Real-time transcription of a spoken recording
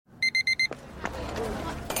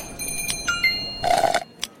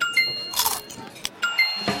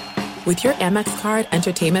With your Amex card,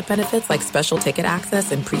 entertainment benefits like special ticket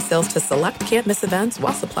access and pre-sales to select can't-miss events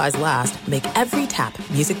while supplies last make every tap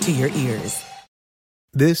music to your ears.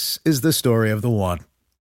 This is the story of the one.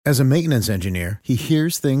 As a maintenance engineer, he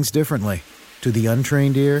hears things differently. To the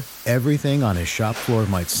untrained ear, everything on his shop floor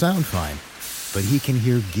might sound fine, but he can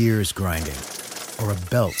hear gears grinding or a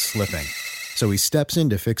belt slipping. So he steps in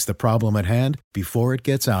to fix the problem at hand before it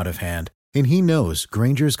gets out of hand. And he knows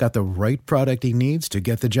Grainger's got the right product he needs to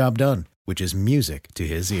get the job done, which is music to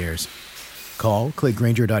his ears. Call, click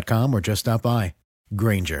Grainger.com, or just stop by.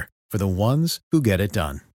 Grainger, for the ones who get it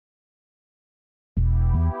done.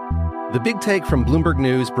 The Big Take from Bloomberg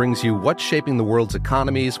News brings you what's shaping the world's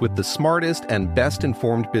economies with the smartest and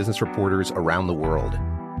best-informed business reporters around the world.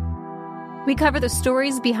 We cover the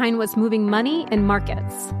stories behind what's moving money and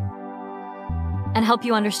markets, and help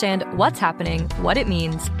you understand what's happening, what it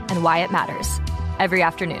means, and why it matters every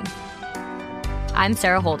afternoon. I'm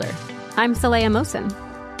Sarah Holder. I'm Saleha Mohsin.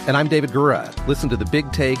 And I'm David Gura. Listen to The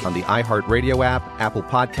Big Take on the iHeartRadio app, Apple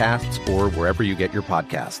Podcasts, or wherever you get your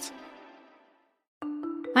podcasts.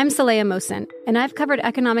 I'm Saleha Mohsin, and I've covered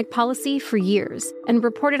economic policy for years and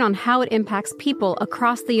reported on how it impacts people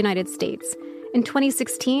across the United States. In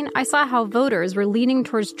 2016, I saw how voters were leaning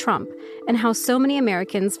towards Trump and how so many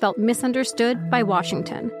Americans felt misunderstood by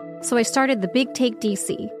Washington. So I started The Big Take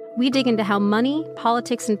DC. We dig into how money,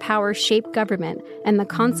 politics, and power shape government and the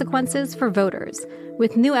consequences for voters.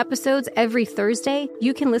 With new episodes every Thursday,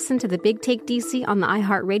 you can listen to The Big Take DC on the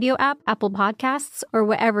iHeartRadio app, Apple Podcasts, or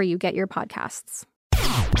wherever you get your podcasts.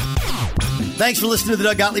 Thanks for listening to the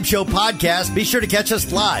Doug Gottlieb Show podcast. Be sure to catch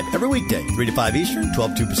us live every weekday, 3 to 5 Eastern,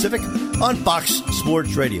 12 to 2 Pacific, on Fox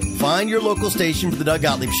Sports Radio. Find your local station for the Doug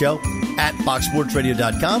Gottlieb Show at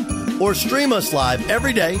foxsportsradio.com or stream us live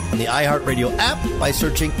every day on the iHeartRadio app by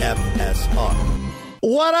searching FSR.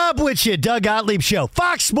 What up with you, Doug Gottlieb Show,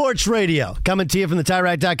 Fox Sports Radio, coming to you from the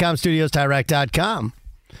TireRack.com studios, TireRack.com.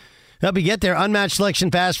 Help you get there. Unmatched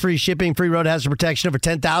selection, fast, free shipping, free road hazard protection, over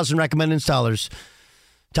 10,000 recommended installers.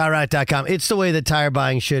 TireRack.com. It's the way that tire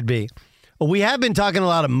buying should be. Well, we have been talking a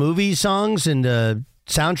lot of movie songs and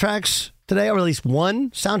soundtracks today, or at least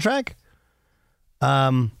one soundtrack.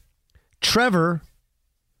 Trevor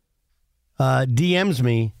DMs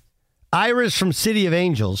me, Iris from City of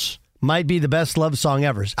Angels might be the best love song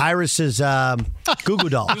ever. Iris is Goo Goo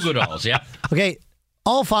Dolls. Goo Goo Dolls, yeah. Okay,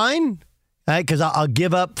 all fine, right? Because I'll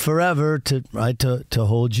give up forever to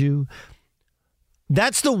hold you.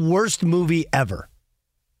 That's the worst movie ever.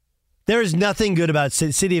 There is nothing good about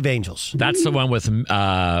City of Angels. That's the one with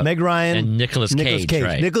Meg Ryan and Nicolas Cage.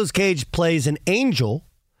 Right? Nicolas Cage plays an angel.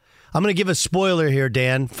 I'm going to give a spoiler here,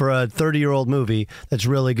 Dan, for a 30-year-old movie that's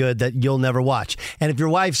really good that you'll never watch. And if your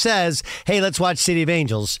wife says, hey, let's watch City of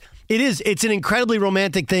Angels, it's an incredibly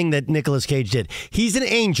romantic thing that Nicolas Cage did. He's an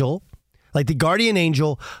angel, like the guardian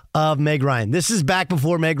angel of Meg Ryan. This is back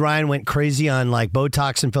before Meg Ryan went crazy on like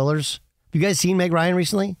Botox and fillers. Have you guys seen Meg Ryan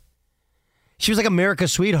recently? She was like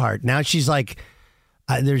America's sweetheart. Now she's like,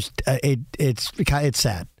 it's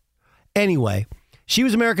sad. Anyway, she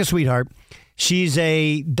was America's sweetheart. She's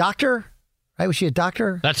a doctor, right? Was she a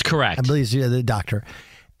doctor? That's correct. I believe she's the doctor.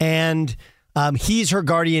 And he's her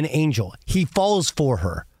guardian angel. He falls for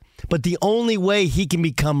her. But the only way he can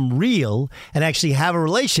become real and actually have a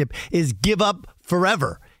relationship is give up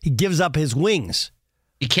forever. He gives up his wings.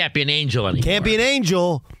 He can't be an angel anymore. Can't be an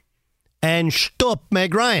angel. And stop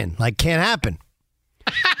Meg Ryan. Like, can't happen.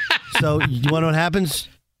 So, you want to know what happens?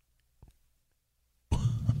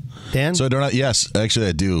 Dan? So, yes, actually,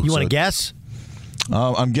 I do. You want to guess?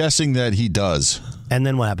 I'm guessing that he does. And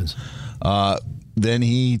then what happens? Then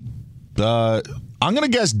he, I'm going to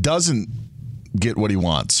guess, doesn't get what he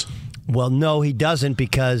wants. Well, no, he doesn't,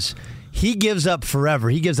 because he gives up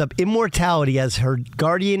forever. He gives up immortality as her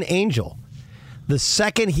guardian angel. The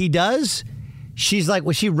second he does, she's like,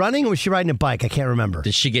 was she running or was she riding a bike? I can't remember.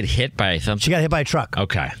 Did she get hit by something? She got hit by a truck.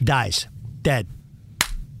 Okay. Dies. Dead.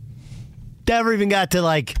 Never even got to,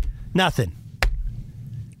 like, nothing.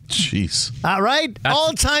 Jeez. All right?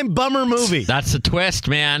 All-time bummer movie. That's a twist,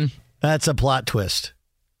 man. That's a plot twist.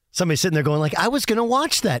 Somebody's sitting there going like, I was going to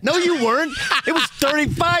watch that. No, you weren't. It was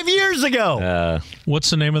 35 years ago. What's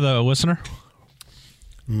the name of the listener?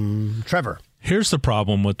 Trevor. Here's the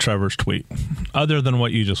problem with Trevor's tweet, other than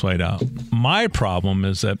what you just laid out. My problem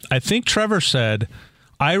is that I think Trevor said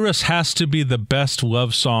Iris has to be the best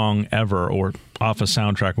love song ever, or off a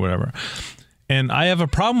soundtrack or whatever. And I have a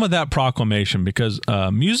problem with that proclamation because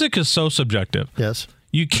music is so subjective. Yes.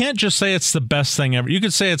 you can't just say it's the best thing ever. You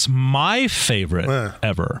could say it's my favorite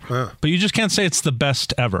ever, but you just can't say it's the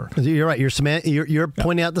best ever. You're right. You're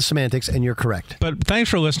pointing out the semantics, and you're correct. But thanks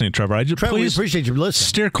for listening, Trevor. Trevor, we please appreciate you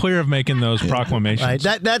listening. steer clear of making those proclamations.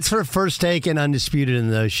 Right. That's for First Take and Undisputed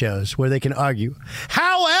in those shows where they can argue.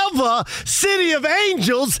 However, City of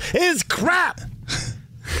Angels is crap.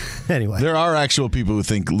 Anyway. There are actual people who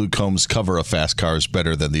think Luke Combs' cover of Fast Car is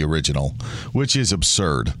better than the original, which is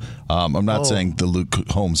absurd. I'm not saying the Luke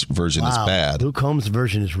Combs version is bad. Luke Combs'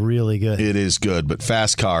 version is really good. It is good, but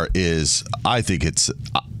Fast Car is, I think it's an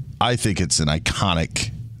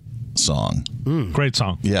iconic song. Great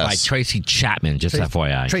song. Yes. By Tracy Chapman, just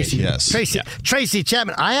FYI. Tracy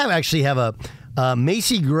Chapman. I actually have a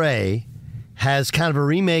Macy Gray has kind of a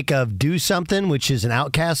remake of Do Something, which is an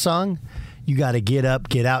Outkast song. You got to get up,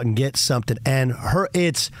 get out, and get something. And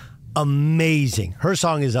it's amazing. Her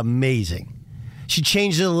song is amazing. She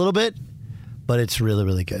changed it a little bit, but it's really,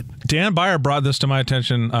 really good. Dan Byer brought this to my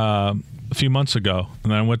attention a few months ago,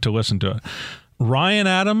 and then I went to listen to it. Ryan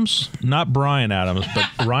Adams, not Brian Adams,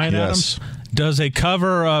 but Ryan Adams, does a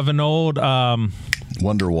cover of an old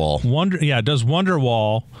Wonderwall. Does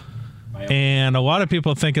Wonderwall. And a lot of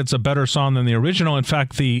people think it's a better song than the original. In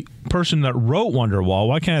fact, the person that wrote Wonderwall,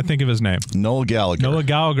 why can't I think of his name? Noel Gallagher. Noel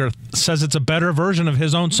Gallagher says it's a better version of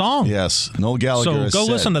his own song. Yes, Noel Gallagher. So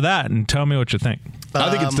go listen to that and tell me what you think.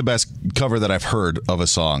 I think it's the best cover that I've heard of a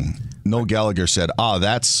song. Noel Gallagher said,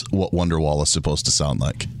 that's what Wonderwall is supposed to sound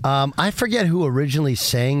like. I forget who originally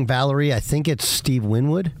sang Valerie. I think it's Steve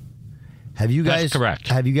Winwood. That's correct.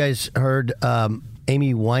 Have you guys heard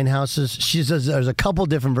Amy Winehouse's? There's a couple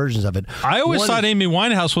different versions of it. I always thought Amy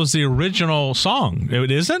Winehouse was the original song. It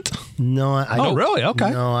isn't? No, I don't. Oh, really? Okay.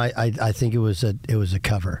 No, I think it was a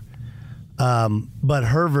cover. But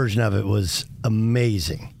her version of it was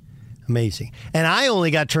amazing. Amazing. And I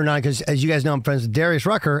only got turned on because, as you guys know, I'm friends with Darius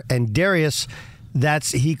Rucker, and Darius,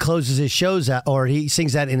 he closes his shows out, or he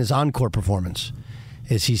sings that in his encore performance,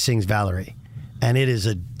 as he sings Valerie. And it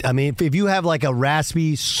is if you have like a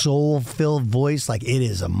raspy, soul-filled voice, like it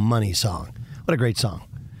is a money song. What a great song.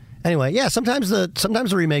 Anyway, sometimes the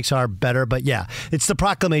remakes are better, but it's the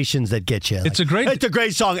proclamations that get you. It's a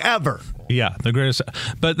great song ever. Yeah, the greatest.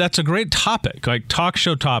 But that's a great topic, like talk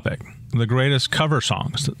show topic, the greatest cover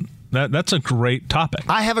songs. That's a great topic.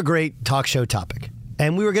 I have a great talk show topic,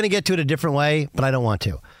 and we were going to get to it a different way, but I don't want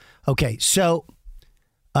to. Okay, so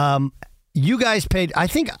you guys paid. I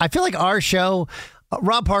feel like our show,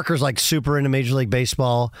 Rob Parker's like super into Major League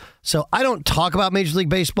Baseball, so I don't talk about Major League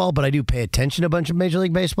Baseball, but I do pay attention to a bunch of Major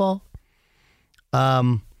League Baseball.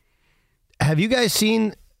 Have you guys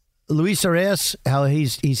seen Luis Arias? How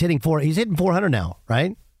he's hitting 400 now,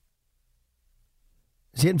 right?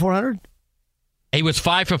 Is he hitting 400? He was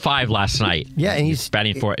 5 for 5 last night. Yeah, and he's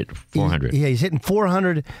batting for 400. He's hitting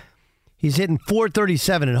 400. He's hitting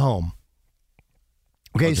 437 at home.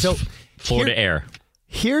 Okay, so Florida Air.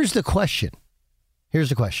 Here's the question.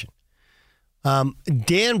 Dan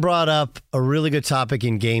brought up a really good topic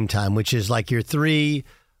in Game Time, which is like your 3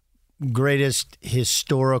 greatest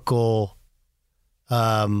historical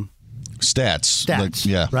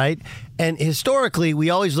stats. Right? And historically, we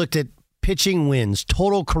always looked at pitching wins,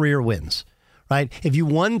 total career wins. Right? If you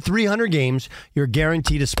won 300 games, you're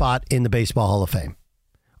guaranteed a spot in the Baseball Hall of Fame.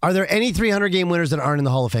 Are there any 300-game winners that aren't in the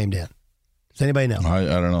Hall of Fame, Dan? Does anybody know? I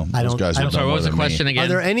don't know. I'm sorry, what was the question again? Are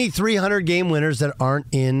there any 300-game winners that aren't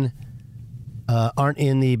in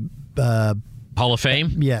the Hall of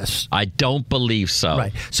Fame? Yes. I don't believe so.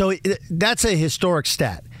 Right. So that's a historic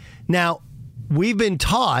stat. Now, we've been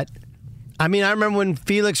taught. I remember when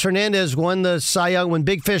Felix Hernandez won the Cy Young, when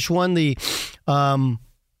Big Fish won the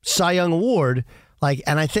Cy Young Award,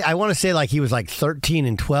 and I want to say he was 13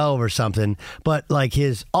 and 12 or something, but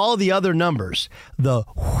all the other numbers, the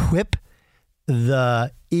WHIP,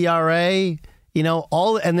 the ERA,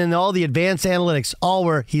 and then all the advanced analytics, all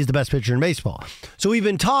were he's the best pitcher in baseball. So we've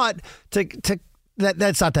been taught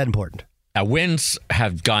that's not that important. Wins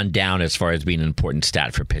have gone down as far as being an important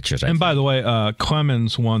stat for pitchers. And by the way,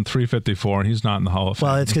 Clemens won 354, and he's not in the Hall of Fame.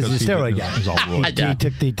 Well, it's because he's a steroid guy. He's all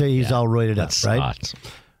roided. He's all roided up, right?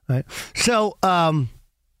 Right. So,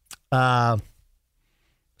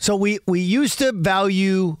 so we used to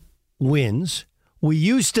value wins. We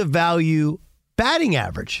used to value batting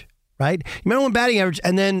average, right? You remember when batting average,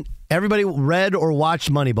 and then everybody read or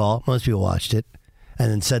watched Moneyball. Most people watched it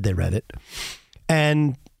and then said they read it.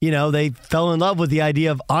 And, they fell in love with the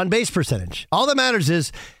idea of on-base percentage. All that matters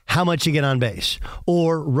is how much you get on base,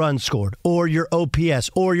 or runs scored, or your OPS,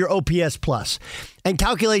 or your OPS plus, and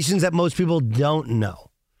calculations that most people don't know.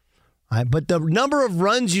 Right? But the number of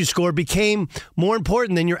runs you scored became more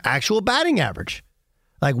important than your actual batting average.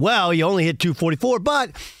 Like, well, you only hit 244,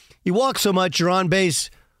 but you walk so much, you're on base.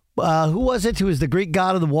 Who was it? Who was the Greek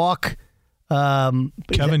god of the walk? Kevin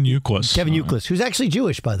Youkilis. Kevin Youkilis, who's actually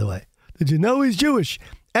Jewish, by the way. Did you know he's Jewish?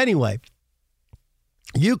 Anyway,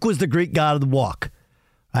 Youk was the Greek god of the walk.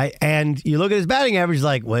 Right? And you look at his batting average,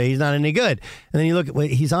 like, well, he's not any good. And then you look at, well,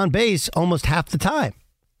 he's on base almost half the time.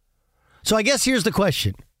 So I guess here's the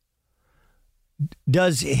question.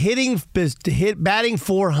 Does batting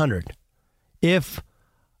 400, if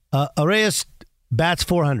Arias bats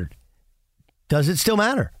 400, does it still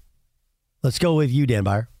matter? Let's go with you, Dan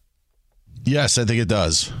Byer. Yes, I think it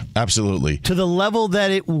does. Absolutely. To the level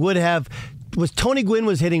that it would have. Was Tony Gwynn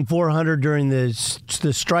was hitting 400 during the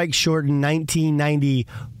strike shortened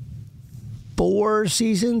 1994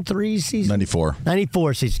 season,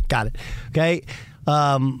 94 season. Got it. Okay.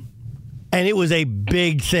 And it was a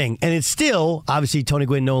big thing. And it's still, obviously, Tony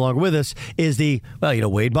Gwynn no longer with us, is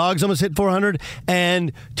Wade Boggs almost hit 400,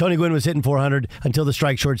 and Tony Gwynn was hitting 400 until the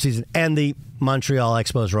strike short season. And the Montreal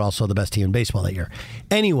Expos were also the best team in baseball that year.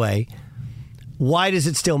 Anyway, why does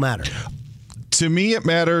it still matter? To me, it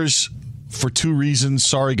matters for two reasons.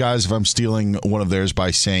 Sorry, guys, if I'm stealing one of theirs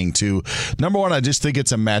by saying two. Number one, I just think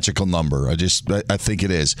it's a magical number. I think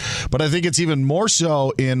it is. But I think it's even more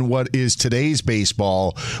so in what is today's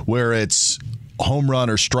baseball, where it's home run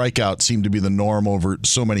or strikeout seemed to be the norm over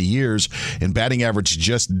so many years, and batting average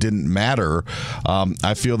just didn't matter.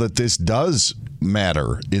 I feel that this does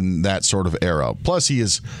matter in that sort of era. Plus, he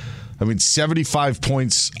is 75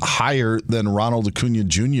 points higher than Ronald Acuna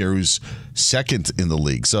Jr., who's second in the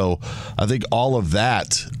league. So I think all of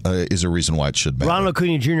that is a reason why it should matter. Ronald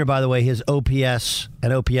Acuna Jr., by the way, his OPS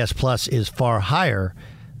and OPS plus is far higher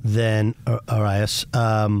than Arias.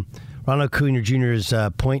 Ronald Acuna Jr. is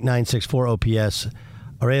 .964 OPS.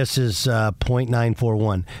 Arias is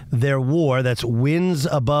 .941. Their WAR, that's wins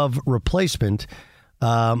above replacement.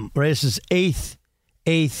 Arias is eighth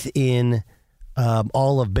in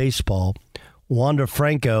all of baseball. Wander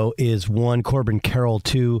Franco is 1, Corbin Carroll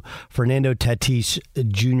 2, Fernando Tatis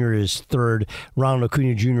Jr. is 3rd, Ronald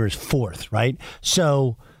Acuna Jr. is 4th, right?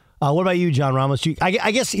 So what about you, John Ramos?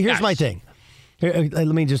 I guess here's my thing.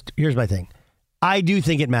 Here's my thing. I do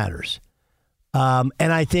think it matters. And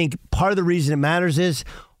I think part of the reason it matters is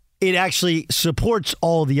it actually supports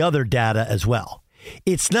all the other data as well.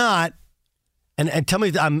 It's not, and tell me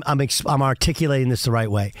if I'm articulating this the right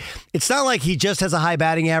way. It's not like he just has a high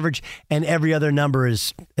batting average and every other number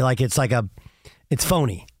is it's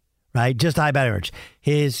phony, right? Just a high batting average.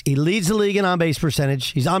 He leads the league in on-base percentage.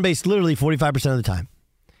 He's on base literally 45% of the time.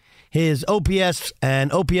 His OPS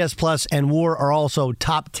and OPS plus and WAR are also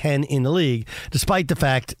top 10 in the league, despite the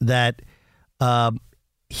fact that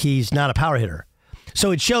he's not a power hitter. So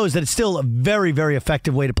it shows that it's still a very, very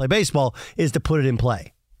effective way to play baseball is to put it in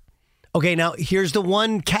play. Okay, now here's the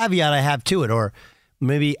one caveat I have to it, or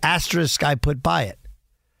maybe asterisk I put by it.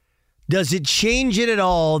 Does it change it at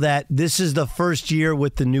all that this is the first year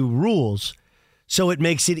with the new rules, so it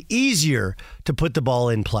makes it easier to put the ball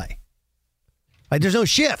in play? Like, there's no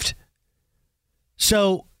shift.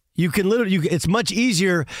 So you can it's much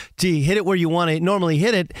easier to hit it where you want to normally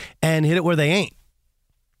hit it and hit it where they ain't.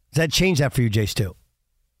 Does that change that for you, Jace, too?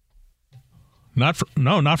 Not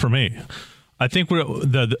for me. I think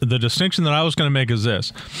the distinction that I was going to make is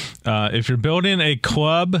this. If you're building a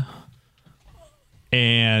club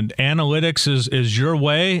and analytics is your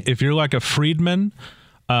way, if you're like a Friedman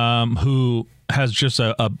who has just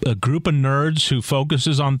a group of nerds who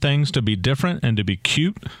focuses on things to be different and to be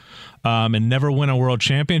cute and never win a world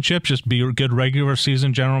championship, just be a good regular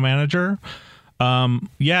season general manager,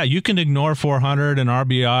 you can ignore 400 and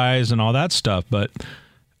RBIs and all that stuff, but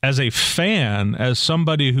as a fan, as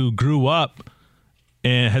somebody who grew up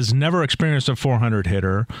and has never experienced a 400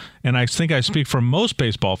 hitter, and I think I speak for most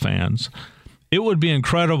baseball fans, it would be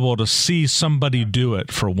incredible to see somebody do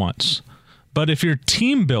it for once. But if you're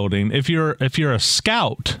team building, if you're a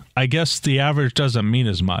scout, I guess the average doesn't mean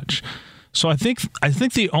as much. So I think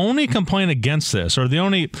the only complaint against this, or the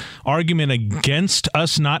only argument against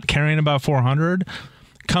us not caring about 400,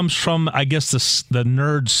 comes from, I guess, the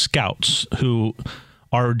nerd scouts who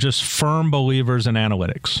are just firm believers in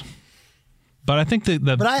analytics. But I think the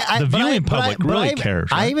viewing public really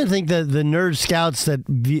cares. Right? I even think that the nerd scouts that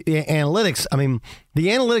analytics, the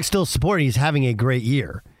analytics still support he's having a great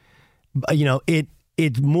year.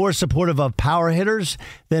 It's more supportive of power hitters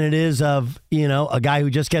than it is of, a guy who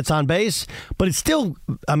just gets on base. But it's still,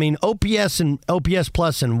 OPS and OPS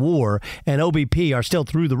plus and WAR and OBP are still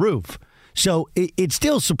through the roof. So it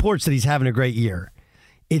still supports that he's having a great year.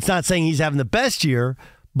 It's not saying he's having the best year,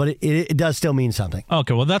 but it does still mean something.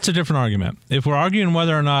 Okay, well, that's a different argument. If we're arguing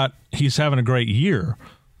whether or not he's having a great year,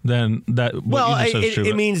 then that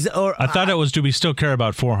it means. Or I thought it was, do we still care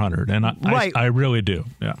about 400? And I really do.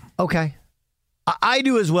 Yeah. Okay, I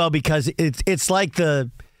do as well, because it's like the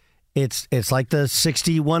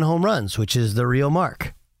 61 home runs, which is the real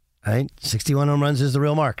mark, right? 61 home runs is the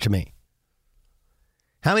real mark to me.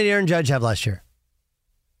 How many did Aaron Judge have last year?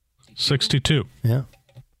 62. Yeah.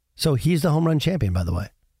 So he's the home run champion, by the way.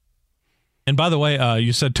 And by the way,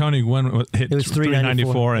 you said Tony Gwynn hit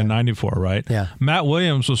 394 and 94, right? Yeah. Matt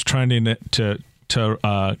Williams was trending to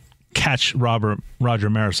catch Roger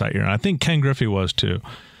Maris that year, and I think Ken Griffey was too.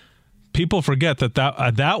 People forget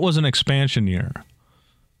that was an expansion year.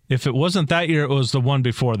 If it wasn't that year, it was the one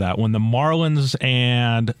before that, when the Marlins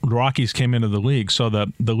and Rockies came into the league. So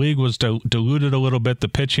the league was diluted a little bit. The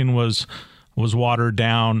pitching was watered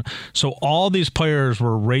down. So all these players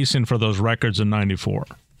were racing for those records in 94.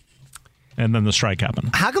 And then the strike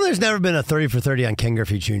happened. How come there's never been a 30 for 30 on Ken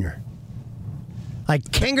Griffey Jr.? Like,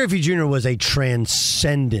 Ken Griffey Jr. was a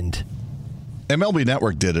transcendent. MLB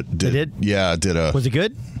Network did it. They did? Yeah, did a. Was it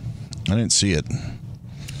good? I didn't see it.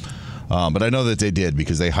 But I know that they did,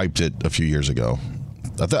 because they hyped it a few years ago.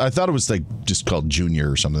 I thought it was like just called Junior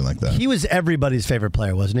or something like that. He was everybody's favorite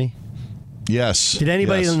player, wasn't he? Yes. Did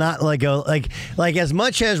anybody not go like as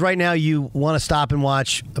much as right now you want to stop and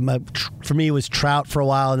watch? For me, it was Trout for a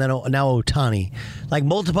while, and then now Ohtani. Like,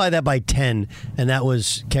 multiply that by 10, and that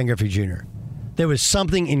was Ken Griffey Jr. There was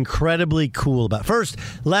something incredibly cool about first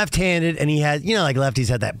left-handed, and he had, like lefties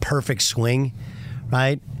had that perfect swing,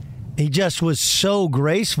 right? He just was so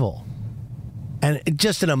graceful, and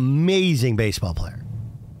just an amazing baseball player.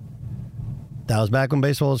 That was back when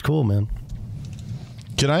baseball was cool, man.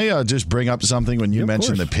 Can I just bring up something when you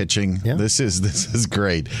mentioned the pitching? Yeah. This is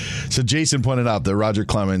great. So Jason pointed out that Roger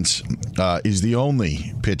Clemens is the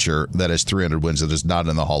only pitcher that has 300 wins that is not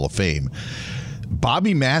in the Hall of Fame.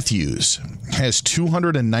 Bobby Matthews has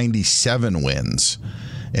 297 wins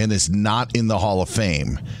and is not in the Hall of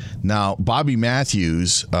Fame. Now, Bobby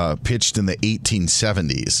Matthews pitched in the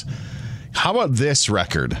 1870s. How about this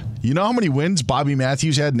record? You know how many wins Bobby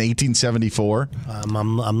Matthews had in 1874?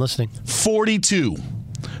 I'm listening. 42.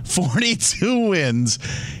 42 wins.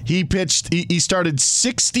 He pitched. He started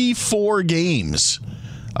 64 games.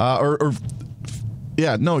 He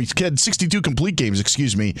had 62 complete games.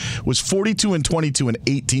 Excuse me. Was 42 and 22 in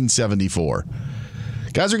 1874.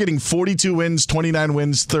 Guys are getting 42 wins, 29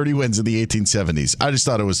 wins, 30 wins in the 1870s. I just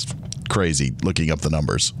thought it was crazy looking up the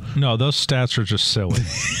numbers. No, those stats are just silly.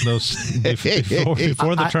 Those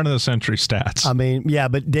before the turn of the century stats. I mean, yeah,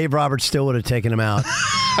 but Dave Roberts still would have taken him out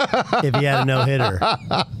if he had a no-hitter.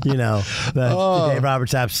 Dave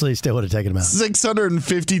Roberts absolutely still would have taken him out.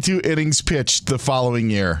 652 innings pitched the following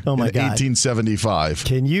year. Oh my God. 1875.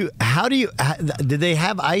 Did they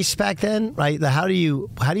have ice back then? Right? How do you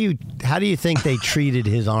think they treated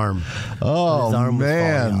his arm? Oh, his arm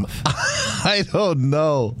man. I don't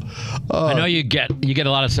know. I know you get a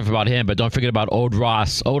lot of stuff about him, but don't forget about Old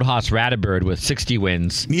Hoss Radibird with 60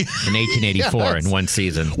 wins in 1884 in one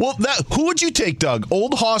season. Well, who would you take, Doug?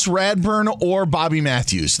 Old Hoss Radburn or Bobby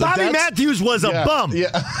Matthews? Bobby Matthews was a bum.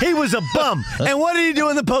 Yeah. He was a bum. And what did he do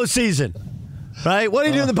in the postseason? Right? What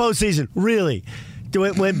did he do in the postseason? Really?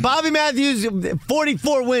 When Bobby Matthews,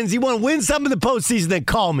 44 wins, he want to win some in the postseason, then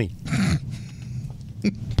call me.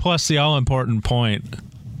 Plus, the all-important point,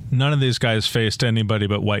 none of these guys faced anybody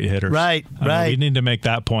but white hitters. Right. We need to make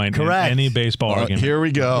that point. Correct. In any baseball argument. Here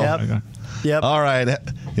we go. Yep. All right.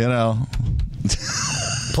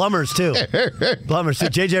 Plumbers, too. J.J.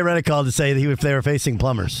 Redick called to say that if they were facing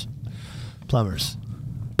plumbers.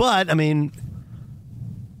 But, I mean,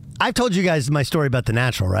 I've told you guys my story about The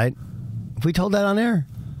Natural, right? Have we told that on air?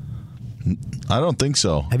 I don't think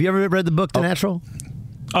so. Have you ever read the book The Natural?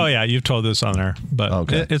 Oh, yeah, you've told this on there, but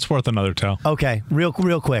it's worth another tell. Okay, real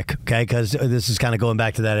quick, okay, because this is kind of going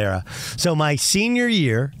back to that era. So my senior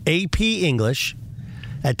year, AP English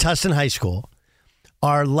at Tustin High School,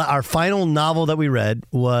 our final novel that we read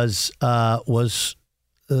was The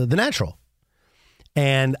Natural.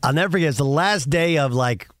 And I'll never forget, it's the last day of,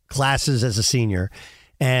 classes as a senior.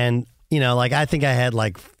 And, I think I had,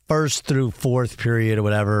 first through fourth period or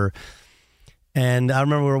whatever. And I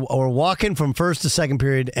remember we're walking from first to second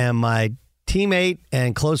period, and my teammate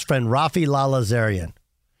and close friend, Rafi Lalazarian,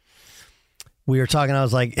 we were talking. I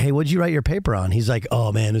was like, hey, what'd you write your paper on? He's like,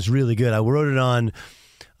 oh, man, it's really good. I wrote it on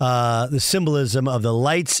the symbolism of the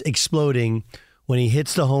lights exploding when he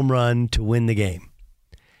hits the home run to win the game.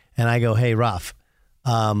 And I go, hey, Raf,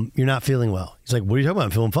 you're not feeling well. He's like, what are you talking about?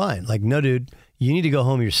 I'm feeling fine. Like, no, dude, you need to go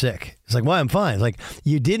home. You're sick. It's like, why? I'm fine. It's like,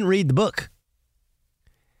 you didn't read the book.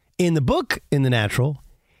 In the book, in The Natural,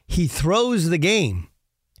 he throws the game,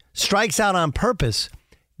 strikes out on purpose,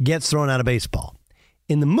 gets thrown out of baseball.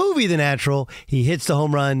 In the movie, The Natural, he hits the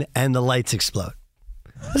home run and the lights explode.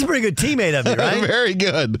 That's a pretty good teammate of you, right? Very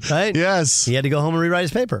good. Right? Yes. He had to go home and rewrite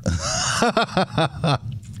his paper.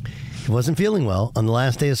 He wasn't feeling well on the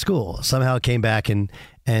last day of school. Somehow came back and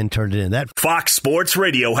turned it in. That Fox Sports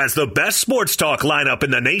Radio has the best sports talk lineup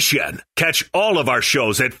in the nation. Catch all of our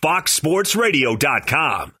shows at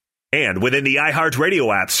foxsportsradio.com. And within the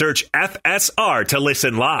iHeartRadio app, search FSR to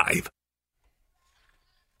listen live.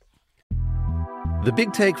 The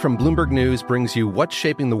Big Take from Bloomberg News brings you what's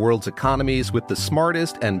shaping the world's economies with the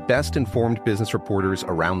smartest and best-informed business reporters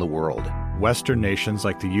around the world. Western nations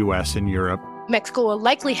like the U.S. and Europe. Mexico will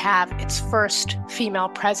likely have its first female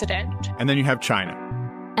president. And then you have China.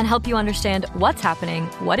 And help you understand what's happening,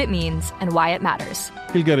 what it means, and why it matters.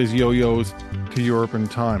 He'll get his yo-yos to Europe in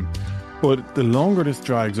time. But the longer this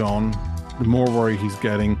drags on, the more worry he's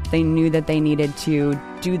getting. They knew that they needed to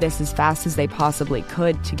do this as fast as they possibly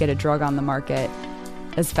could to get a drug on the market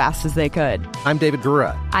as fast as they could. I'm David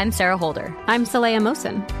Gura. I'm Sarah Holder. I'm Saleha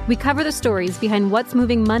Mohsen. We cover the stories behind what's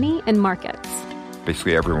moving money and markets.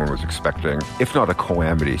 Basically, everyone was expecting, if not a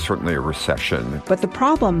calamity, certainly a recession. But the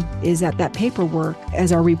problem is that paperwork,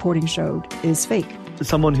 as our reporting showed, is fake. As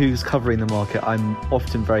someone who's covering the market, I'm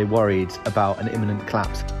often very worried about an imminent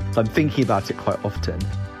collapse. So I'm thinking about it quite often.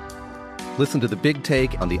 Listen to The Big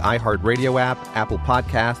Take on the iHeartRadio app, Apple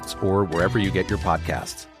Podcasts, or wherever you get your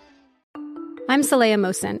podcasts. I'm Saleha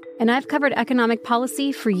Mohsen, and I've covered economic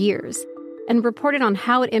policy for years and reported on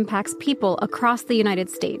how it impacts people across the United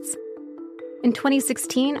States. In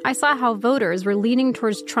 2016, I saw how voters were leaning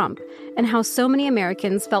towards Trump and how so many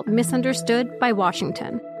Americans felt misunderstood by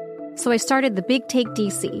Washington. So I started The Big Take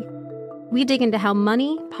DC. We dig into how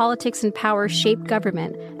money, politics, and power shape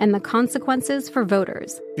government and the consequences for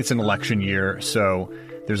voters. It's an election year, so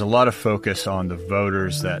there's a lot of focus on the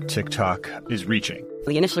voters that TikTok is reaching.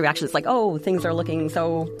 The initial reaction is like, oh, things are looking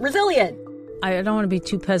so resilient. I don't want to be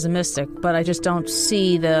too pessimistic, but I just don't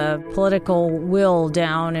see the political will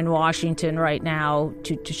down in Washington right now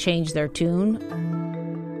to change their tune.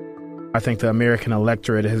 I think the American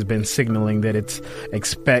electorate has been signaling that it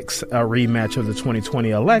expects a rematch of the 2020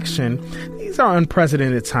 election. These are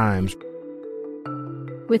unprecedented times.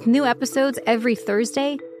 With new episodes every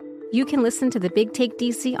Thursday, you can listen to The Big Take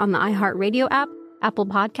DC on the iHeartRadio app, Apple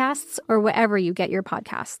Podcasts, or wherever you get your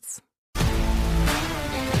podcasts.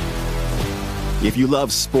 If you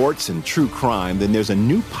love sports and true crime, then there's a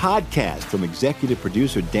new podcast from executive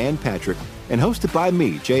producer Dan Patrick and hosted by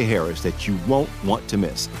me, Jay Harris, that you won't want to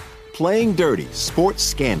miss. Playing Dirty: Sports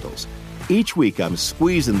Scandals. Each week, I'm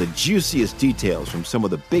squeezing the juiciest details from some of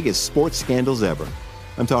the biggest sports scandals ever.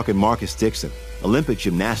 I'm talking Marcus Dixon, Olympic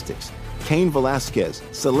gymnastics, Cain Velasquez,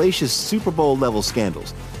 salacious Super Bowl-level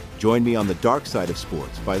scandals. Join me on the dark side of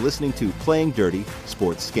sports by listening to Playing Dirty: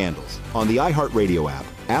 Sports Scandals on the iHeartRadio app,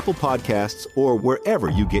 Apple Podcasts, or wherever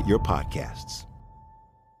you get your podcasts.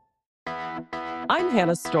 I'm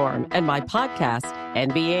Hannah Storm, and my podcast,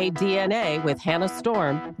 NBA DNA with Hannah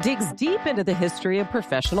Storm, digs deep into the history of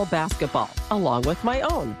professional basketball, along with my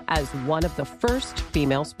own, as one of the first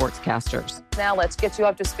female sportscasters. Now let's get you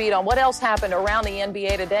up to speed on what else happened around the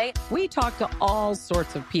NBA today. We talk to all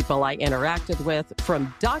sorts of people I interacted with,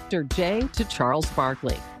 from Dr. J to Charles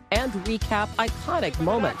Barkley, and recap iconic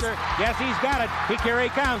moments. Yes, he's got it. Here he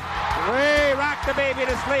comes. Way rock the baby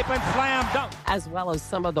to sleep and slam dunk. As well as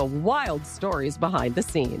some of the wild stories behind the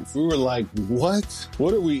scenes. We were like, what?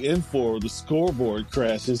 What are we in for? The scoreboard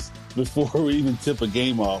crashes before we even tip a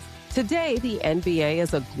game off. Today, the NBA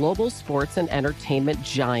is a global sports and entertainment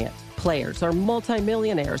giant. Players are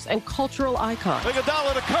multimillionaires and cultural icons.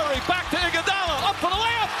 Iguodala to Curry, back to Iguodala, up for the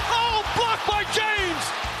layup. Oh, blocked by James.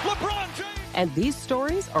 LeBron James. And these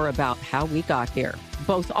stories are about how we got here,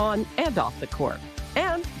 both on and off the court.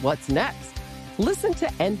 And what's next? Listen to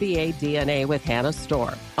NBA DNA with Hannah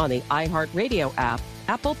Storm on the iHeartRadio app,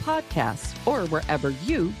 Apple Podcasts, or wherever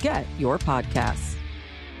you get your podcasts.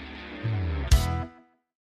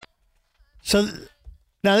 So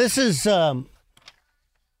now this is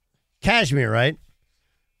Kashmir, right?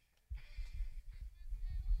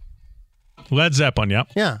 Led Zeppelin, yep.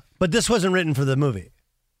 Yeah, but this wasn't written for the movie.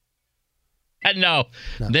 No,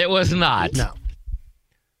 it was not. No.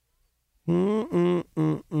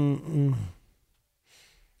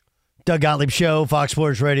 Doug Gottlieb Show, Fox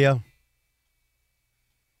Sports Radio.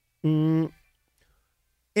 In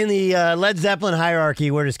the Led Zeppelin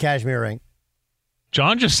hierarchy, where does Kashmir rank?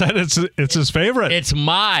 John just said it's his favorite. It's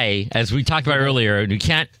as we talked about earlier, and you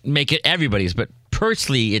can't make it everybody's, but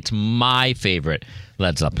personally, it's my favorite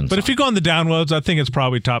Led Zeppelin song. But if you go on the downloads, I think it's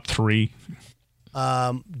probably top 3.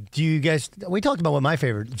 Do you guys? We talked about what my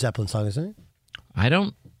favorite Zeppelin song is, isn't it? I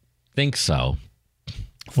don't think so.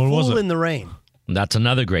 What was Fool it? in the Rain. That's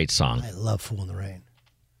another great song. I love Fool in the Rain.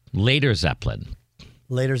 Later Zeppelin.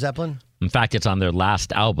 Later Zeppelin? In fact, it's on their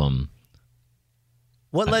last album.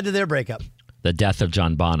 What led to their breakup? The death of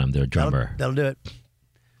John Bonham, their drummer. That'll do it.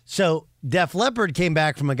 So Def Leppard came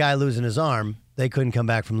back from a guy losing his arm. They couldn't come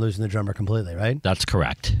back from losing the drummer completely, right? That's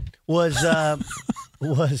correct. Was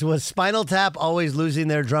Spinal Tap always losing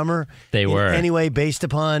their drummer? They were. Anyway, based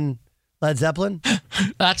upon Led Zeppelin?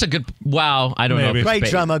 That's a good... Wow, I don't know. If Great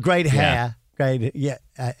drummer, great hair. Yeah. Great,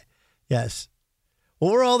 yes.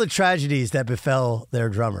 What were all the tragedies that befell their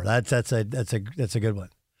drummer? That's a good one.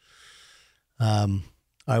 All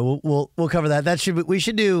right, we'll cover that. We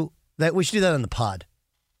should do that on the pod.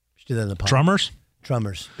 We should do that on the pod.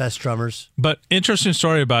 Drummers, best drummers. But interesting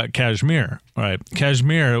story about Kashmir. All right,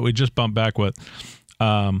 Kashmir. We just bumped back with.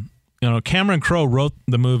 Cameron Crowe wrote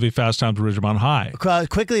the movie Fast Times at Ridgemont High.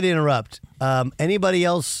 Quickly to interrupt. Anybody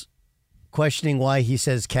else questioning why he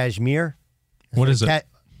says Kashmir? What is it?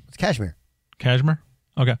 It's Kashmir. Kashmir?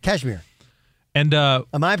 Okay. Kashmir. And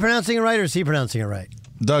am I pronouncing it right or is he pronouncing it right?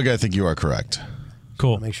 Doug, I think you are correct.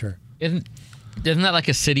 Cool. Make sure. Isn't that like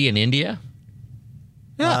a city in India?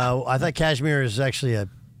 Yeah. I thought Kashmir is actually a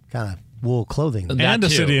kind of wool clothing. And a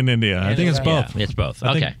city in India. I think it's both. Yeah, it's both.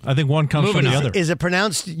 I think one comes from the other. Is it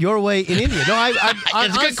pronounced your way in India? No,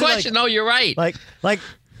 it's a good question. No, you're right.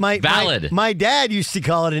 Valid. My dad used to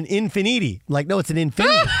call it an infinity. No, it's an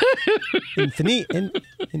infinity.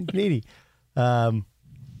 Infinity. Or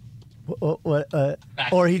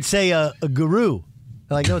he'd say a guru.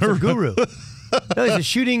 No, it's a guru. No, he's a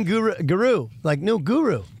shooting guru. No,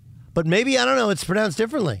 guru. But maybe, I don't know, it's pronounced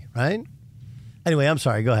differently, right? Anyway, I'm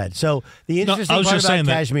sorry. Go ahead. So the interesting part about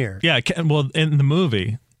Kashmir. Well, in the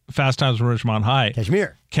movie, Fast Times at Ridgemont High,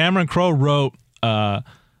 Kashmir. Cameron Crowe wrote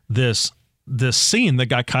this scene that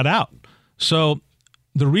got cut out. So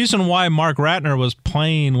the reason why Mark Ratner was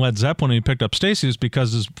playing Led Zeppelin when he picked up Stacy is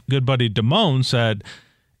because his good buddy Damone said,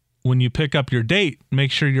 when you pick up your date,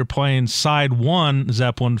 make sure you're playing side 1,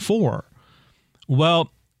 Zeppelin 4.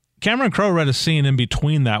 Well, Cameron Crowe read a scene in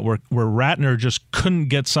between that where Ratner just couldn't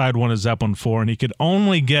get side 1 of Zeppelin 4, and he could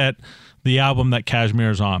only get the album that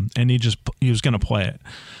Kashmir's on, and he was going to play it.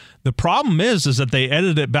 The problem is that they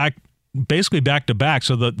edited it basically back to back,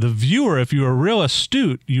 so the viewer, if you were real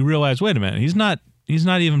astute, you realize, wait a minute, he's not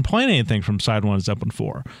even playing anything from side 1 of Zeppelin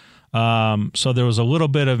 4. So there was a little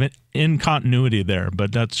bit of incontinuity there,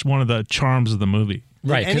 but that's one of the charms of the movie.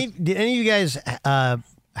 Right. Did any of you guys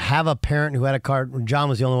have a parent who had a car? John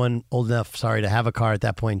was the only one old enough, to have a car at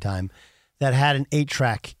that point in time that had an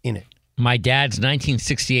 8-track in it. My dad's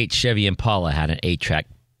 1968 Chevy Impala had an 8-track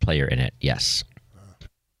player in it, yes.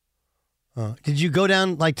 Did you go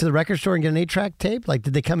down to the record store and get an 8-track tape?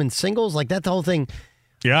 Did they come in singles? That's the whole thing.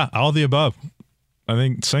 Yeah, all the above. I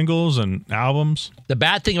think singles and albums. The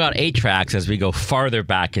bad thing about 8-tracks, as we go farther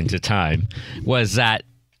back into time, was that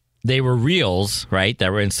they were reels, right,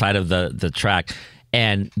 that were inside of the track,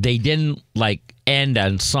 and they didn't end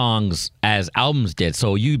on songs as albums did.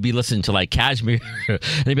 So you'd be listening to Kashmir, and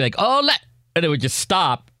they'd be and it would just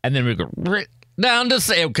stop, and then we'd go down to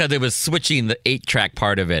say, because it was switching the 8-track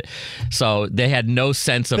part of it. So they had no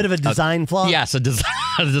sense of... Bit of a design flaw? Yes, a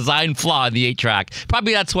design flaw in the 8-track.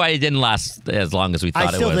 Probably that's why it didn't last as long as we thought it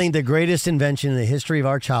was. I still think the greatest invention in the history of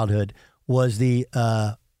our childhood was the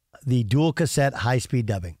dual cassette high-speed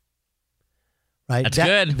dubbing. Right? That's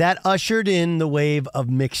good. That ushered in the wave of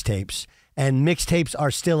mixtapes. And mixtapes are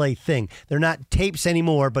still a thing. They're not tapes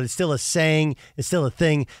anymore, but it's still a saying. It's still a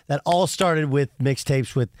thing that all started with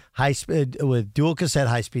mixtapes with dual cassette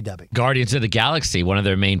high-speed dubbing. Guardians of the Galaxy, one of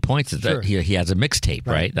their main points is that he has a mixtape,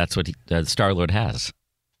 right? That's what Star-Lord has.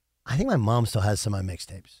 I think my mom still has some of my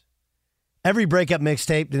mixtapes. Every breakup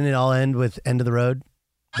mixtape, didn't it all end with End of the Road?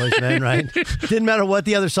 Boys and Men, right? Didn't matter what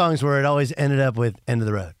the other songs were, it always ended up with End of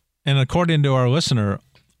the Road. And according to our listener,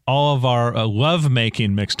 all of our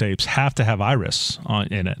love-making mixtapes have to have Iris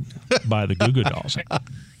in it by the Goo Goo Dolls.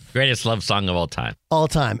 Greatest love song of all time. All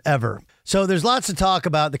time, ever. So there's lots to talk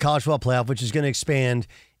about the College Football Playoff, which is going to expand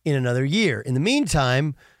in another year. In the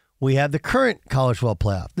meantime, we have the current College Football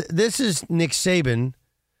Playoff. This is Nick Saban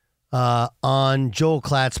on Joel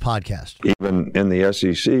Klatt's podcast. Even in the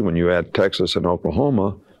SEC, when you add Texas and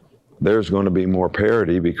Oklahoma, there's going to be more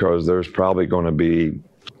parity because there's probably going to be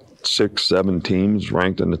 6-7 teams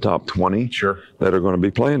ranked in the top 20 that are going to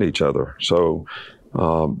be playing each other. So,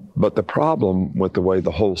 but the problem with the way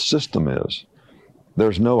the whole system is,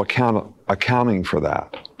 there's no accounting for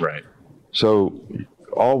that. Right. So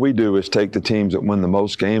all we do is take the teams that win the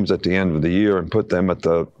most games at the end of the year and put them in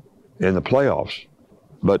the playoffs.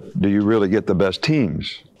 But do you really get the best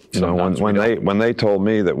teams? You know, when they told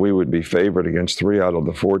me that we would be favored against 3 out of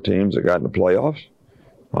the 4 teams that got in the playoffs,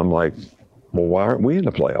 I'm like, well, why aren't we in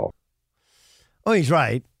the playoffs? Oh, he's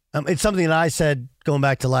right. It's something that I said going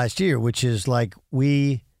back to last year, which is like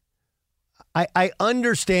I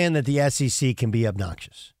understand that the SEC can be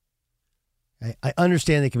obnoxious. I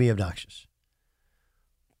understand they can be obnoxious.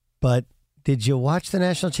 But did you watch the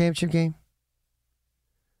national championship game?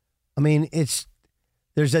 I mean,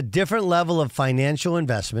 there's a different level of financial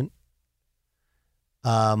investment.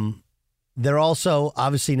 They're also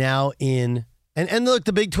obviously now in, and look,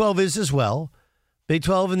 the Big 12 is as well. Big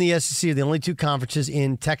 12 and the SEC are the only 2 conferences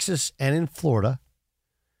in Texas and in Florida.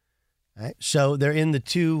 Right? So they're in the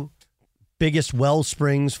 2 biggest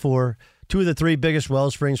wellsprings for, 2 of the 3 biggest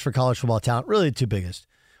wellsprings for college football talent. Really the 2 biggest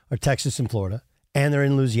are Texas and Florida. And they're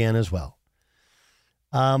in Louisiana as well.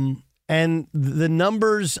 And the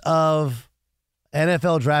numbers of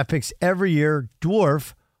NFL draft picks every year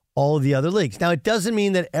dwarf all of the other leagues. Now, it doesn't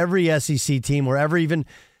mean that every SEC team or every even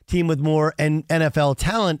team with more NFL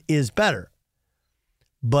talent is better.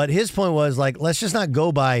 But his point was, like, let's just not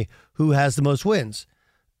go by who has the most wins.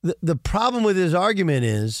 The problem with his argument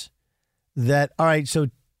is that, all right, so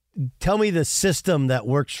tell me the system that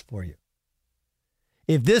works for you.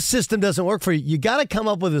 If this system doesn't work for you, you got to come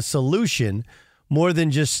up with a solution more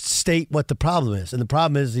than just state what the problem is. And the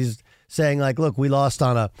problem is he's saying, like, look, we lost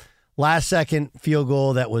on a last-second field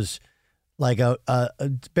goal that was like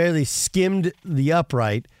barely skimmed the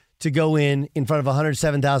upright to go in front of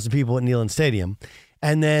 107,000 people at Neyland Stadium.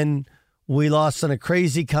 And then we lost on a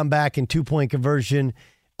crazy comeback and 2-point conversion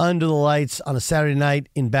under the lights on a Saturday night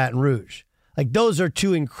in Baton Rouge. Like, those are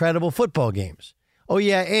 2 incredible football games. Oh,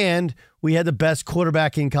 yeah, and we had the best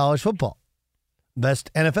quarterback in college football,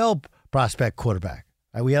 best NFL prospect quarterback.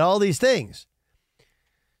 Right? We had all these things.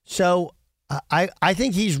 So I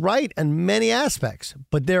think he's right in many aspects,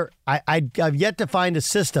 but I've yet to find a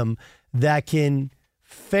system that can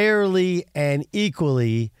fairly and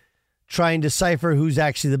equally try and decipher who's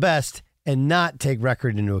actually the best and not take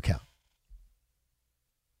record into account.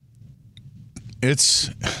 It's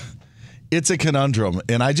a conundrum,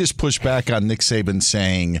 and I just push back on Nick Saban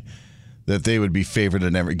saying that they would be favored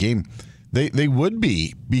in every game. They would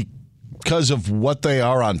be because of what they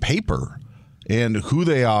are on paper and who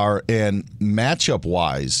they are and matchup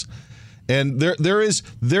wise. And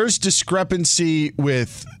there's discrepancy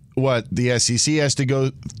with what the SEC has to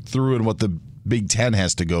go through and what the Big Ten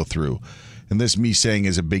has to go through. And this me saying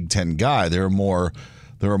as a Big Ten guy, there are more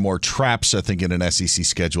traps, I think, in an SEC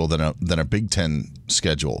schedule than a Big Ten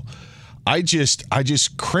schedule. I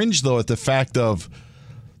just cringe though at the fact of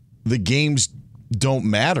the games don't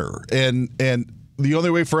matter, and the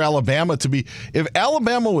only way for Alabama to be, if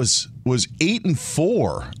Alabama was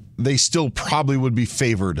 8-4, they still probably would be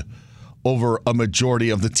favored over a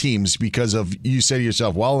majority of the teams because of, you say to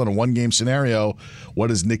yourself, well, in a 1-game scenario,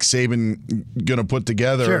 what is Nick Saban going to put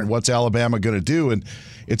together, sure, and what's Alabama going to do? And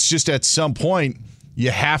it's just at some point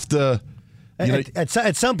you have to.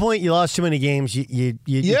 At some point, you lost too many games. You take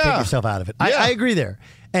yourself out of it. I agree there,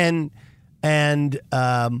 and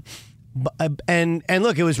look,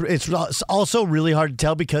 it's also really hard to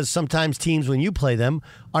tell because sometimes teams, when you play them,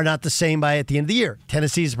 are not the same at the end of the year.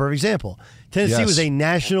 Tennessee is a perfect example. Tennessee was a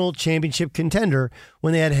national championship contender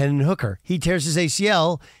when they had Hendon Hooker. He tears his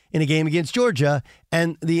ACL in a game against Georgia,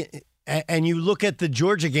 and you look at the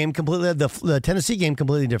Georgia game completely, the Tennessee game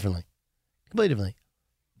completely differently.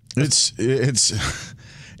 It's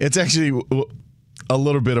actually a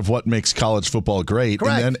little bit of what makes college football great.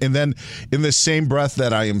 Correct. And then in the same breath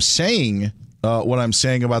that I am saying what I'm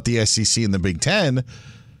saying about the SEC and the Big Ten,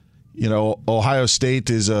 Ohio State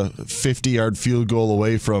is a 50-yard field goal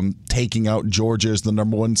away from taking out Georgia as the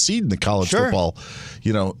number 1 seed in the college football,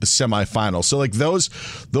 semifinal. So like those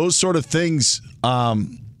sort of things.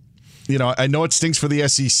 I know it stinks for the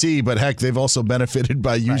SEC, but heck, they've also benefited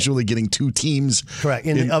by usually getting 2 teams. Correct.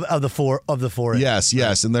 Of the four.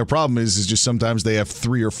 Yes. And their problem is just sometimes they have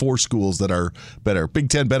 3 or 4 schools that are better. Big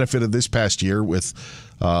Ten benefited this past year with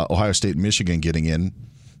Ohio State and Michigan getting in.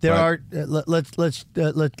 Let's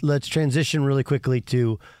transition really quickly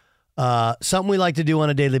to something we like to do on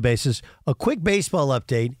a daily basis. A quick baseball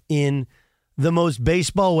update in the most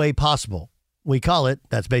baseball way possible. We call it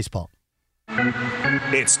That's Baseball.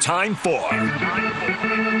 It's time for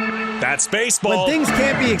That's Baseball. When things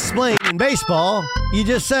can't be explained in baseball, you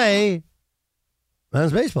just say,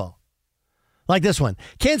 that's baseball. Like this one.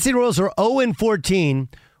 Kansas City Royals are 0-14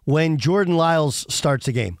 when Jordan Lyles starts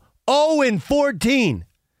a game. 0-14.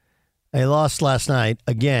 They lost last night,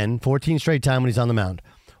 again, 14 straight time when he's on the mound.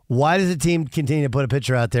 Why does the team continue to put a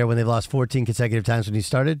pitcher out there when they've lost 14 consecutive times when he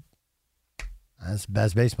started?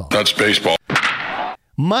 That's baseball. That's baseball.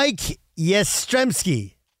 Mike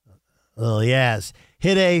Yastrzemski,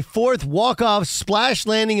 hit a fourth walk-off splash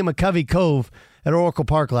landing in McCovey Cove at Oracle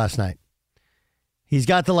Park last night. He's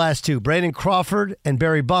got the last two. Brandon Crawford and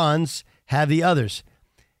Barry Bonds have the others.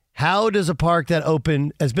 How does a park that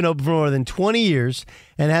has been open for more than 20 years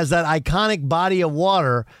and has that iconic body of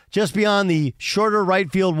water just beyond the shorter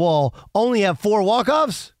right field wall only have 4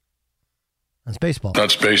 walk-offs? That's baseball.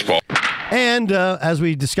 That's baseball. And as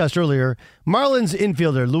we discussed earlier, Marlins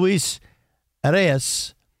infielder Luis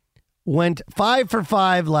Arias went 5 for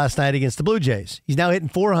 5 last night against the Blue Jays. He's now hitting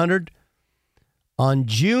 400 on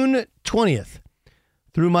June 20th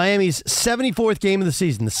through Miami's 74th game of the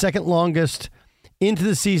season, the second longest into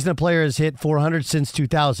the season a player has hit 400 since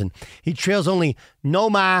 2000. He trails only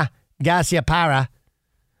Nomar Garciaparra,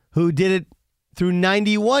 who did it through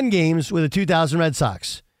 91 games with the 2000 Red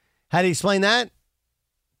Sox. How do you explain that?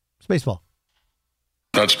 It's baseball.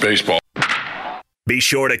 That's baseball. Be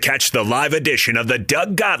sure to catch the live edition of the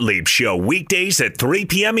Doug Gottlieb Show weekdays at 3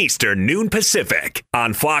 p.m. Eastern, noon Pacific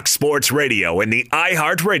on Fox Sports Radio and the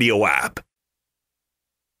iHeartRadio app.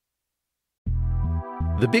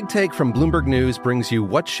 The Big Take from Bloomberg News brings you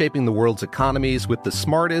what's shaping the world's economies with the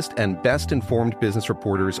smartest and best-informed business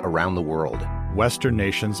reporters around the world. Western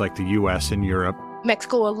nations like the U.S. and Europe.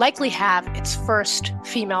 Mexico will likely have its first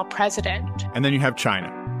female president. And then you have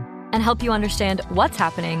China. And help you understand what's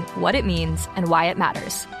happening, what it means, and why it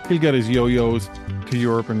matters. He'll get his yo-yos to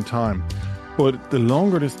Europe in time. But the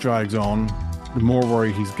longer this drags on, the more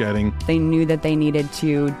worry he's getting. They knew that they needed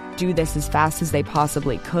to do this as fast as they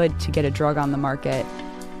possibly could to get a drug on the market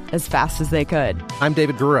as fast as they could. I'm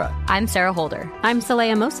David Gura. I'm Sarah Holder. I'm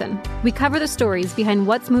Saleha Mohsen. We cover the stories behind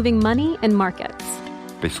what's moving money and markets.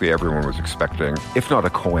 Basically, everyone was expecting, if not a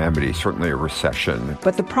calamity, certainly a recession.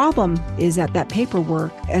 But the problem is that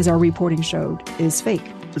paperwork, as our reporting showed, is fake.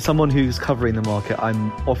 As someone who's covering the market,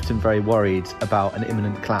 I'm often very worried about an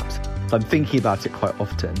imminent collapse. So I'm thinking about it quite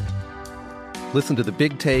often. Listen to The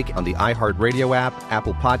Big Take on the iHeartRadio app,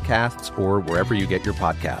 Apple Podcasts, or wherever you get your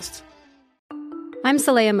podcasts. I'm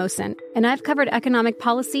Saleha Mohsen, and I've covered economic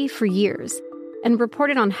policy for years and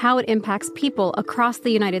reported on how it impacts people across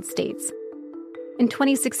the United States. In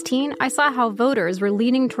 2016, I saw how voters were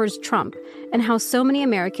leaning towards Trump and how so many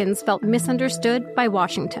Americans felt misunderstood by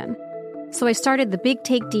Washington. So I started The Big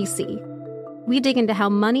Take DC. We dig into how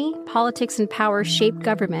money, politics, and power shape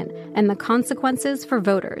government and the consequences for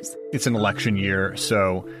voters. It's an election year,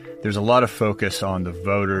 so there's a lot of focus on the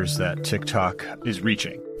voters that TikTok is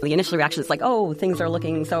reaching. The initial reaction is like, oh, things are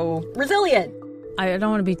looking so resilient. I don't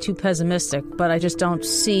want to be too pessimistic, but I just don't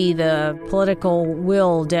see the political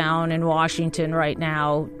will down in Washington right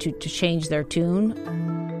now to change their tune.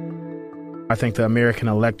 I think the American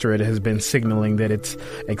electorate has been signaling that it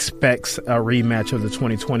expects a rematch of the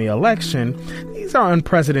 2020 election. These are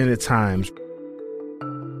unprecedented times.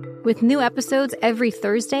 With new episodes every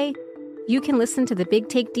Thursday, you can listen to The Big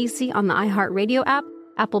Take DC on the iHeartRadio app,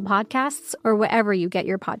 Apple Podcasts, or wherever you get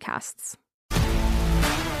your podcasts.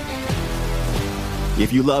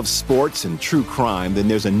 If you love sports and true crime, then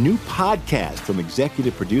there's a new podcast from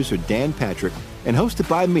executive producer Dan Patrick and hosted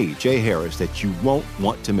by me, Jay Harris, that you won't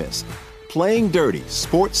want to miss. Playing Dirty: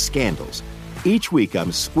 Sports Scandals. Each week,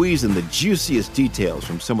 I'm squeezing the juiciest details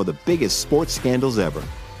from some of the biggest sports scandals ever.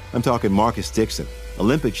 I'm talking Marcus Dixon,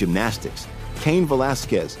 Olympic gymnastics, Cain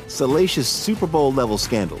Velasquez, salacious Super Bowl-level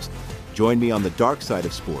scandals. Join me on the dark side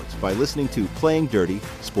of sports by listening to Playing Dirty: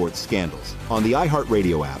 Sports Scandals on the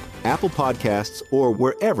iHeartRadio app, Apple Podcasts, or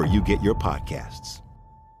wherever you get your podcasts.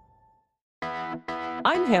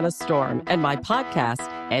 I'm Hannah Storm, and my podcast,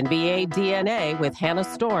 NBA DNA with Hannah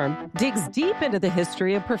Storm, digs deep into the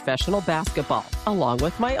history of professional basketball, along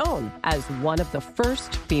with my own, as one of the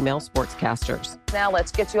first female sportscasters. Now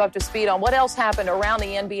let's get you up to speed on what else happened around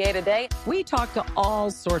the NBA today. We talk to all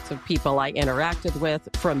sorts of people I interacted with,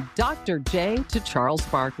 from Dr. J to Charles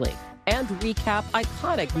Barkley, and recap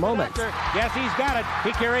iconic moments. Yes, he's got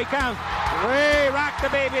it. Here he comes. Way rock the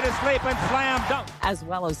baby to sleep and slam dunk. As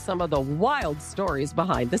well as some of the wild stories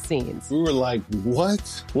behind the scenes. We were like,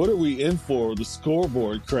 what? What are we in for? The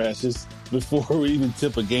scoreboard crashes before we even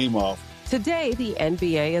tip a game off. Today, the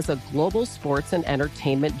NBA is a global sports and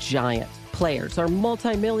entertainment giant. Players are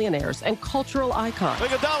multimillionaires and cultural icons.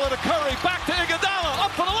 Iguodala to Curry, back to Iguodala,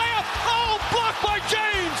 up for the layup. Oh, blocked by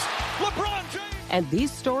James. LeBron James. And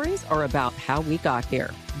these stories are about how we got here,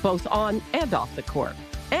 both on and off the court.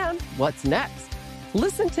 And what's next?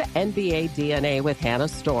 Listen to NBA DNA with Hannah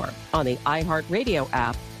Storm on the iHeartRadio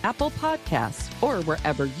app, Apple Podcasts, or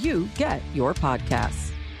wherever you get your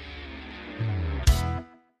podcasts.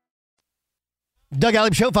 Doug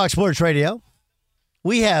Gottlieb Show, Fox Sports Radio.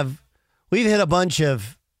 We've hit a bunch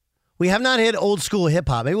of, we have not hit old school hip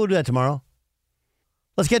hop. Maybe we'll do that tomorrow.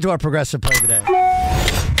 Let's get to our progressive play of the day.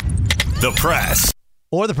 The press.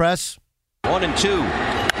 Or the press. 1 and 2. He did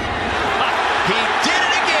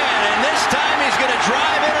it again, and this time he's going to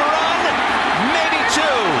drive in a run, maybe 2.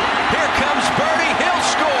 Here comes Birdie, he'll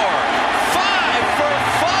score. 5 for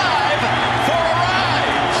 5 for a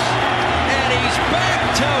rise, and he's back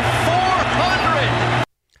to 400.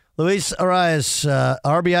 Luis Arias,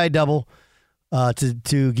 RBI double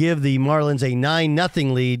to give the Marlins a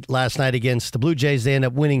 9-0 lead last night against the Blue Jays. They end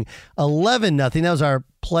up winning 11-0. That was our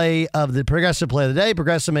play of the Progressive Play of the Day.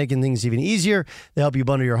 Progressive, making things even easier. They help you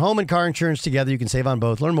bundle your home and car insurance together. You can save on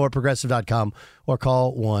both. Learn more at Progressive.com or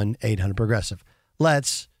call 1-800-PROGRESSIVE.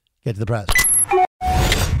 Let's get to the press.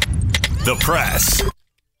 The press.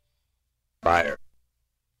 Fire.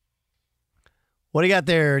 What do you got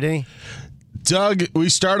there, Denny? Doug, we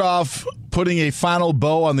start off putting a final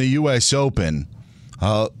bow on the U.S. Open.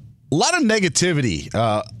 A lot of negativity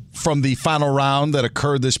from the final round that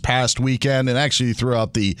occurred this past weekend and actually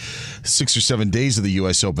throughout the 6 or 7 days of the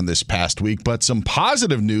U.S. Open this past week. But some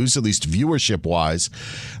positive news, at least viewership-wise.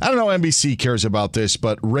 I don't know NBC cares about this,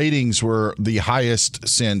 but ratings were the highest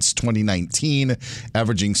since 2019,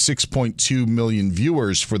 averaging 6.2 million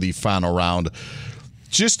viewers for the final round.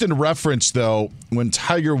 Just in reference, though, when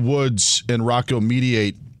Tiger Woods and Rocco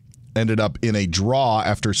Mediate ended up in a draw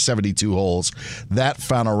after 72 holes, that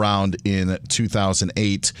final round in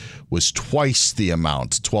 2008 was twice the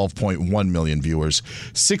amount, 12.1 million viewers,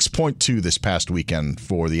 6.2 this past weekend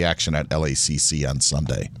for the action at LACC on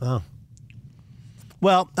Sunday. Oh.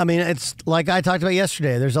 Well, I mean, it's like I talked about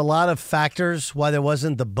yesterday. There's a lot of factors why there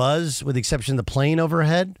wasn't the buzz, with the exception of the plane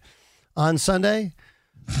overhead on Sunday.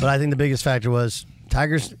 But I think the biggest factor was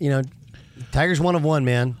Tiger's one of one,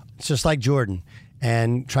 man. It's just like Jordan.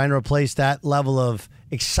 And trying to replace that level of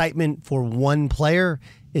excitement for one player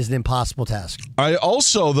is an impossible task. I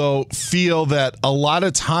also, though, feel that a lot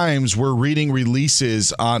of times we're reading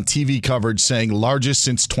releases on TV coverage saying largest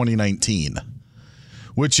since 2019,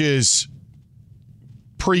 which is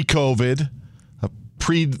pre-COVID,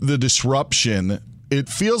 pre the disruption. It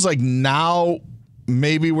feels like now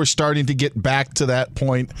maybe we're starting to get back to that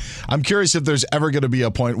point. I'm curious if there's ever going to be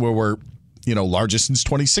a point where we're, largest since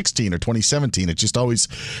 2016 or 2017. It just always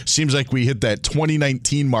seems like we hit that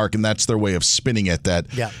 2019 mark, and that's their way of spinning it.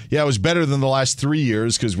 Yeah, it was better than the last 3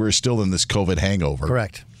 years because we're still in this COVID hangover.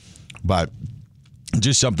 Correct. But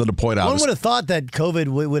just something to point out. One would have thought that COVID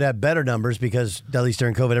would have better numbers because at least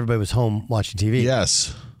during COVID, everybody was home watching TV.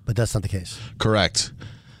 Yes. But that's not the case. Correct.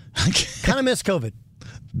 Kind of miss COVID.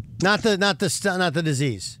 Not the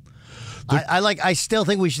disease. I still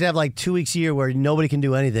think we should have like 2 weeks a year where nobody can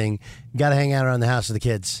do anything. Got to hang out around the house with the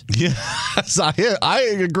kids. Yes, I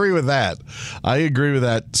agree with that. I agree with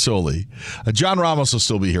that solely. John Ramos will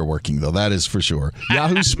still be here working, though. That is for sure.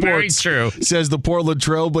 Yahoo Sports says the Portland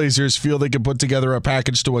Trailblazers feel they can put together a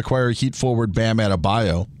package to acquire Heat forward Bam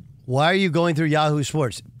Adebayo. Why are you going through Yahoo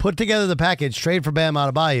Sports? Put together the package, trade for Bam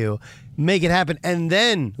Adebayo, make it happen, and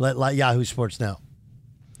then let Yahoo Sports know.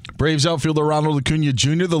 Braves outfielder Ronald Acuna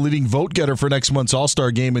Jr., the leading vote getter for next month's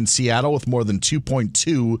All-Star game in Seattle with more than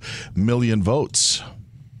 2.2 million votes.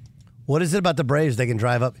 What is it about the Braves they can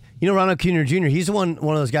drive up? Ronald Acuna Jr., he's one of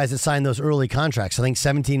those guys that signed those early contracts. I think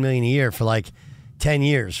 $17 million a year for like 10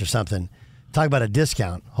 years or something. Talk about a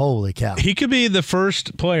discount. Holy cow. He could be the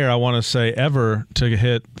first player, I want to say, ever to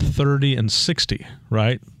hit 30 and 60,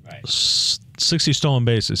 right? 60 stolen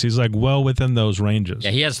bases. He's like well within those ranges.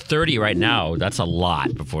 Yeah, he has 30 right now. That's a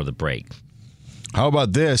lot before the break. How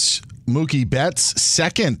about this? Mookie Betts,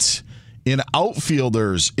 second in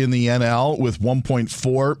outfielders in the NL with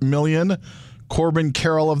 1.4 million. Corbin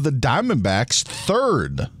Carroll of the Diamondbacks,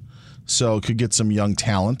 third. So could get some young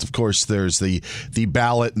talent. Of course, there's the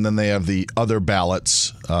ballot, and then they have the other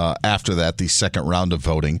ballots after that, the second round of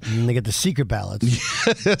voting. And they get the secret ballots.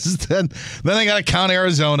 Yes, then they got to count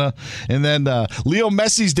Arizona. And then Leo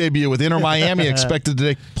Messi's debut with Inter Miami expected to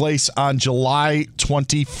take place on July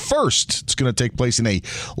 21st. It's going to take place in a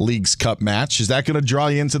Leagues Cup match. Is that going to draw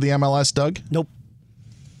you into the MLS, Doug? Nope.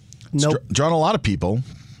 It's drawing a lot of people.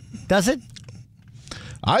 Does it?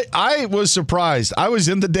 I was surprised. I was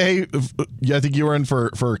in the day. I think you were in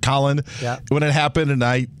for Colin when it happened, and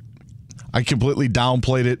I completely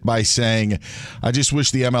downplayed it by saying, I just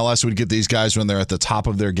wish the MLS would get these guys when they're at the top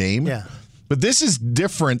of their game. Yeah. But this is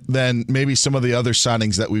different than maybe some of the other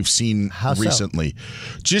signings that we've seen recently.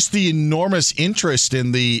 Just the enormous interest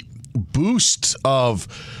in the boost of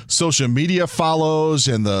social media follows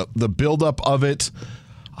and the buildup of it,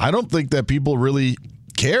 I don't think that people really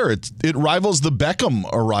care. It rivals the Beckham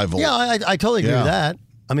arrival. Yeah, I totally agree with that.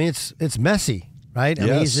 I mean, it's messy, right? I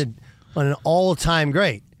mean, he's an all-time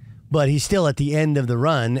great, but he's still at the end of the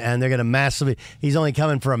run, and they're going to massively. He's only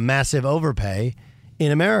coming for a massive overpay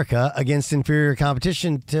in America against inferior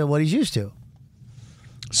competition to what he's used to.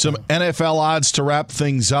 Some NFL odds to wrap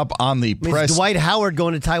things up on the press. Dwight Howard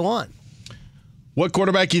going to Taiwan. What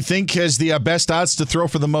quarterback you think has the best odds to throw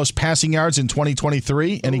for the most passing yards in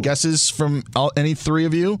 2023? Any guesses from any three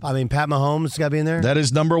of you? I mean, Pat Mahomes got to be in there. That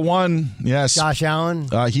is number one. Yes. Josh Allen.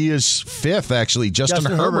 He is fifth, actually. Justin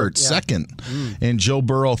Herbert second. And Joe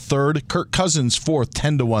Burrow third. Kirk Cousins fourth,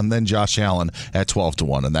 10-1. Then Josh Allen at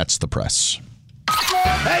 12-1. And that's the press.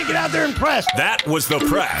 Hey, get out there and press. That was the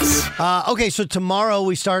press. Okay, so tomorrow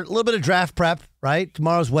we start a little bit of draft prep, right?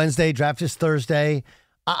 Tomorrow's Wednesday. Draft is Thursday.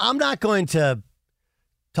 I'm not going to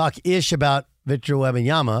talk ish about Victor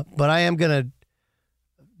Wembanyama, but I am going to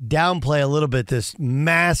downplay a little bit this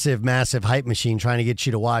massive, massive hype machine trying to get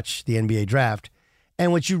you to watch the NBA draft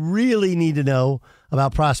and what you really need to know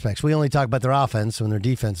about prospects. We only talk about their offense when their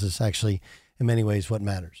defense is actually, in many ways, what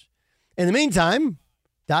matters. In the meantime,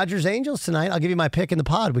 Dodgers Angels tonight. I'll give you my pick in the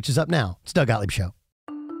pod, which is up now. It's Doug Gottlieb Show.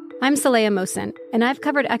 I'm Saleha Mohsen, and I've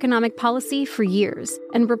covered economic policy for years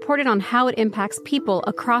and reported on how it impacts people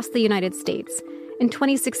across the United States. In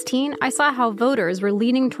 2016, I saw how voters were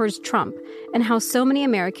leaning towards Trump and how so many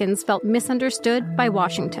Americans felt misunderstood by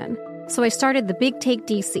Washington. So I started The Big Take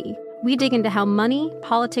DC. We dig into how money,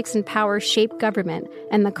 politics, and power shape government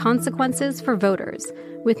and the consequences for voters.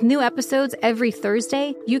 With new episodes every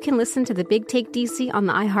Thursday, you can listen to The Big Take DC on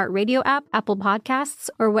the iHeartRadio app, Apple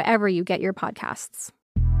Podcasts, or wherever you get your podcasts.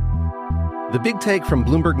 The Big Take from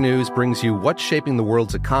Bloomberg News brings you what's shaping the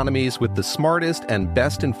world's economies with the smartest and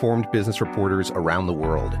best-informed business reporters around the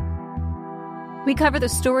world. We cover the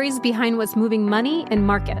stories behind what's moving money and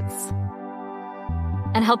markets,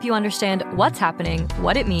 and help you understand what's happening,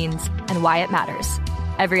 what it means, and why it matters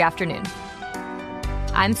every afternoon.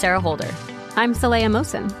 I'm Sarah Holder. I'm Saleha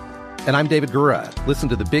Mohsen. And I'm David Gura. Listen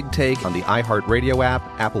to The Big Take on the iHeartRadio app,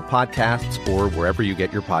 Apple Podcasts, or wherever you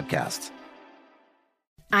get your podcasts.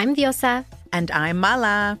 I'm Diosa. And I'm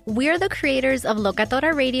Mala. We're the creators of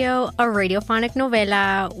Locatora Radio, a radiophonic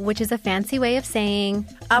novela, which is a fancy way of saying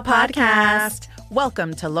a podcast.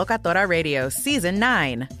 Welcome to Locatora Radio Season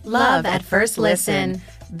 9. Love at First Listen.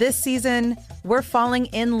 This season, we're falling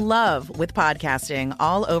in love with podcasting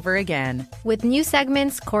all over again. With new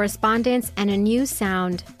segments, correspondence, and a new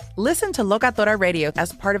sound. Listen to Locatora Radio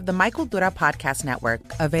as part of the Michael Dura Podcast Network.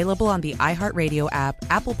 Available on the iHeartRadio app,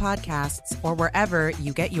 Apple Podcasts, or wherever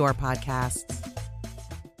you get your podcasts.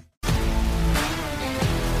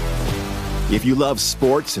 If you love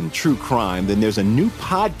sports and true crime, then there's a new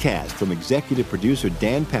podcast from executive producer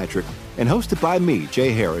Dan Patrick and hosted by me,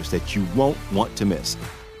 Jay Harris, that you won't want to miss.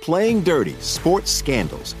 Playing Dirty: Sports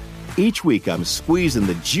Scandals. Each week, I'm squeezing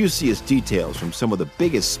the juiciest details from some of the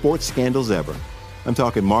biggest sports scandals ever. I'm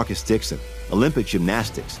talking Marcus Dixon, Olympic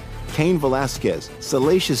gymnastics, Cain Velasquez,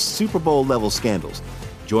 salacious Super Bowl-level scandals.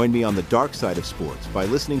 Join me on the dark side of sports by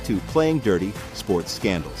listening to Playing Dirty: Sports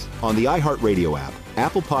Scandals on the iHeartRadio app,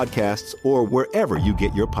 Apple Podcasts, or wherever you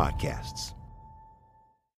get your podcasts.